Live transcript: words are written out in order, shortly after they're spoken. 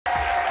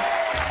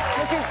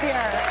Vogue is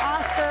here.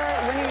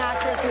 Oscar-winning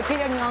actress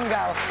Lupita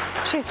Nyong'o.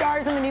 She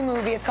stars in the new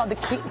movie. It's called The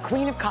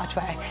Queen of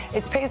Katwe.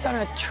 It's based on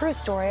a true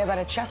story about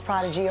a chess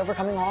prodigy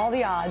overcoming all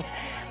the odds.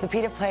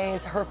 Lupita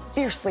plays her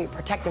fiercely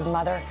protective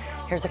mother.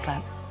 Here's a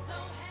clip.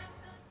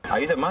 Are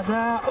you the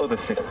mother or the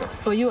sister?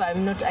 For you,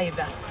 I'm not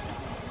either.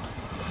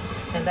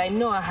 And I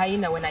know a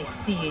hyena when I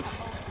see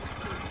it.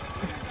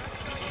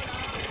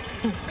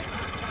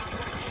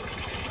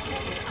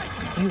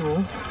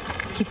 You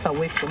keep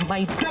away from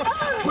my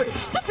daughter. Wait.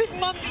 Stop it,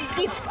 Mommy.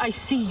 If I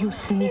see you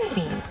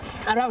sniffing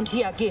around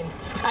here again,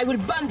 I will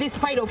burn this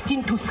pile of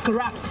tin to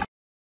scrap. So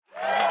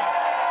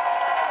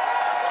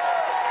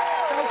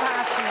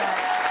passionate.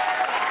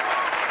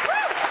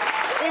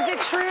 Is it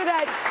true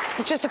that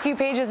just a few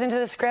pages into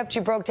the script,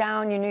 you broke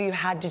down, you knew you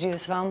had to do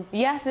this film?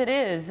 Yes, it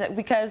is.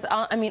 Because,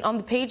 I mean, on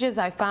the pages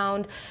I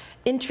found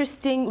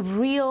interesting,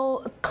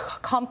 real,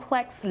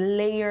 complex,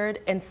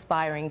 layered,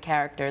 inspiring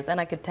characters. And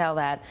I could tell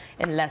that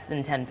in less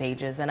than 10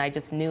 pages. And I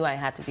just knew I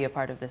had to be a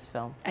part of this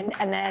film. And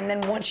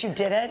then once you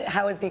did it,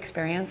 how was the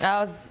experience?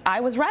 I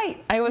was right.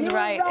 I was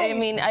right. I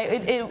mean,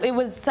 it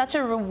was such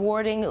a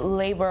rewarding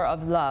labor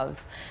of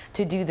love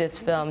to do this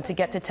film, to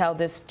get to tell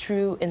this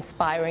true,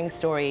 inspiring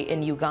story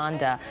in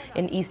Uganda,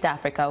 in East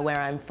Africa, where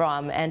I'm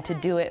from, and to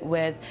do it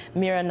with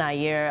Mira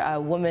Nair, a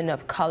woman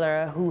of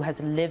color who has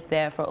lived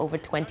there for over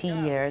 20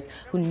 years,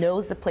 who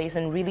knows the place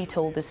and really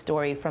told the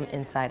story from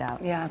inside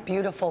out. Yeah,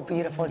 beautiful,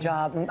 beautiful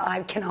job.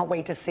 I cannot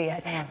wait to see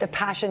it. The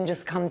passion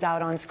just comes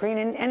out on screen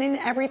and in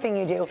everything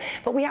you do.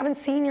 But we haven't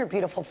seen your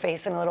beautiful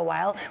face in a little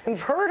while. We've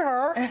heard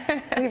her.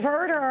 We've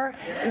heard her.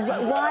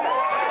 Why?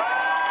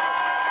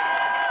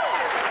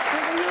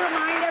 Can you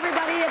remind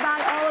everybody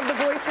about all of the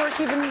voice work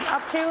you've been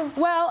up to?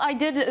 Well, I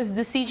did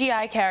the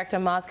CGI character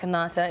Maz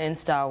Kanata in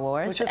Star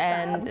Wars. Which was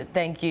fab.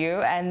 Thank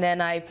you. And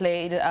then I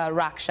played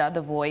Raksha,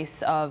 the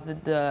voice of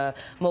the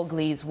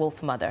Mowgli's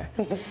wolf mother.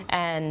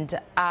 And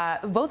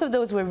both of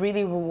those were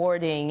really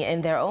rewarding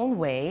in their own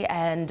way.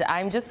 And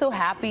I'm just so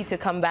happy to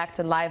come back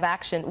to live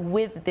action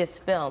with this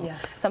film.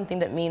 Yes. Something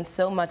that means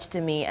so much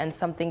to me and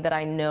something that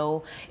I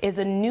know is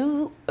a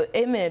new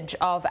image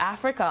of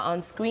Africa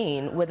on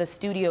screen with a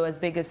studio as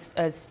big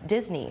as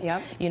Disney.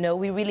 Yep. You know,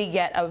 we really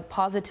get a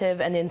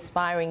positive and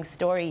inspiring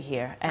story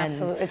here. And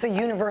absolutely. It's a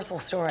universal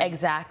story.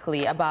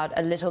 Exactly, about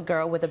a little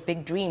girl with a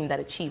big dream that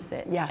achieves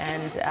it. Yes.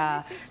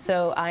 And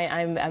so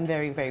I'm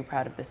very, very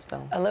proud of this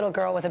film. A little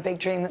girl with a big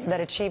dream that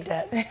achieved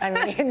it. I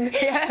mean,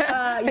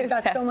 you've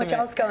got so much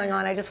else going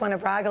on. I just want to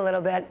brag a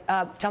little bit.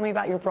 Tell me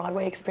about your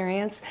Broadway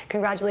experience.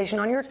 Congratulations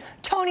on your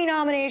Tony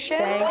nomination.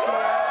 Thank you.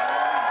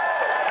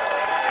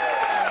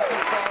 Thank you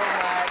so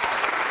much.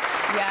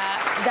 Yeah,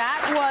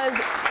 that was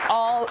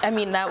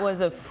that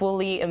was a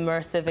fully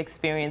immersive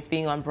experience,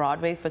 being on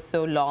Broadway for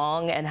so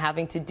long and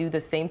having to do the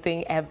same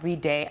thing every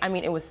day. I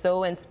mean, it was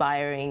so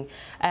inspiring,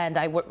 and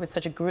I worked with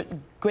such a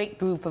great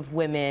group of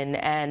women,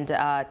 and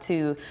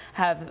to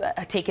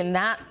have taken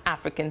that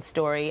African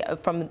story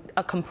from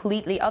a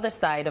completely other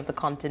side of the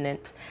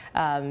continent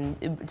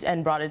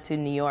and brought it to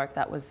New York,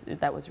 that was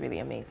really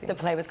amazing. The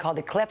play was called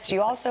Eclipse.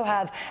 You also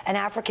have an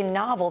African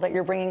novel that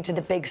you're bringing to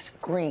the big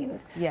screen.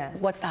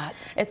 Yes. What's that?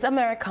 It's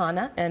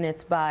Americana, and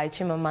it's by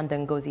Chimamanda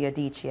Ngozi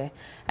Adichie,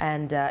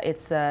 and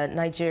it's a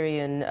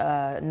Nigerian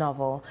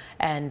novel,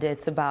 and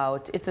it's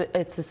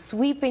a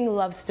sweeping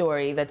love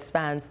story that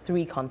spans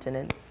 3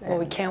 continents. Well,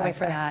 we can't wait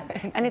for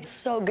that. And it's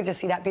so good to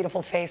see that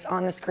beautiful face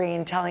on the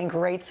screen telling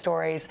great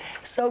stories.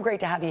 So great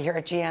to have you here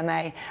at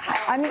GMA.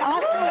 I mean,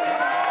 Oscar,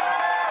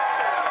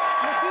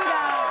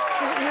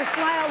 Lupita, your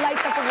smile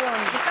lights up the room.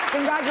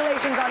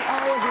 Congratulations on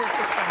all of your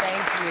success.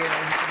 Thank you.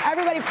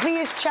 Everybody,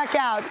 please check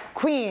out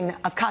Queen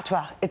of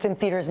Katwe. It's in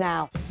theaters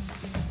now.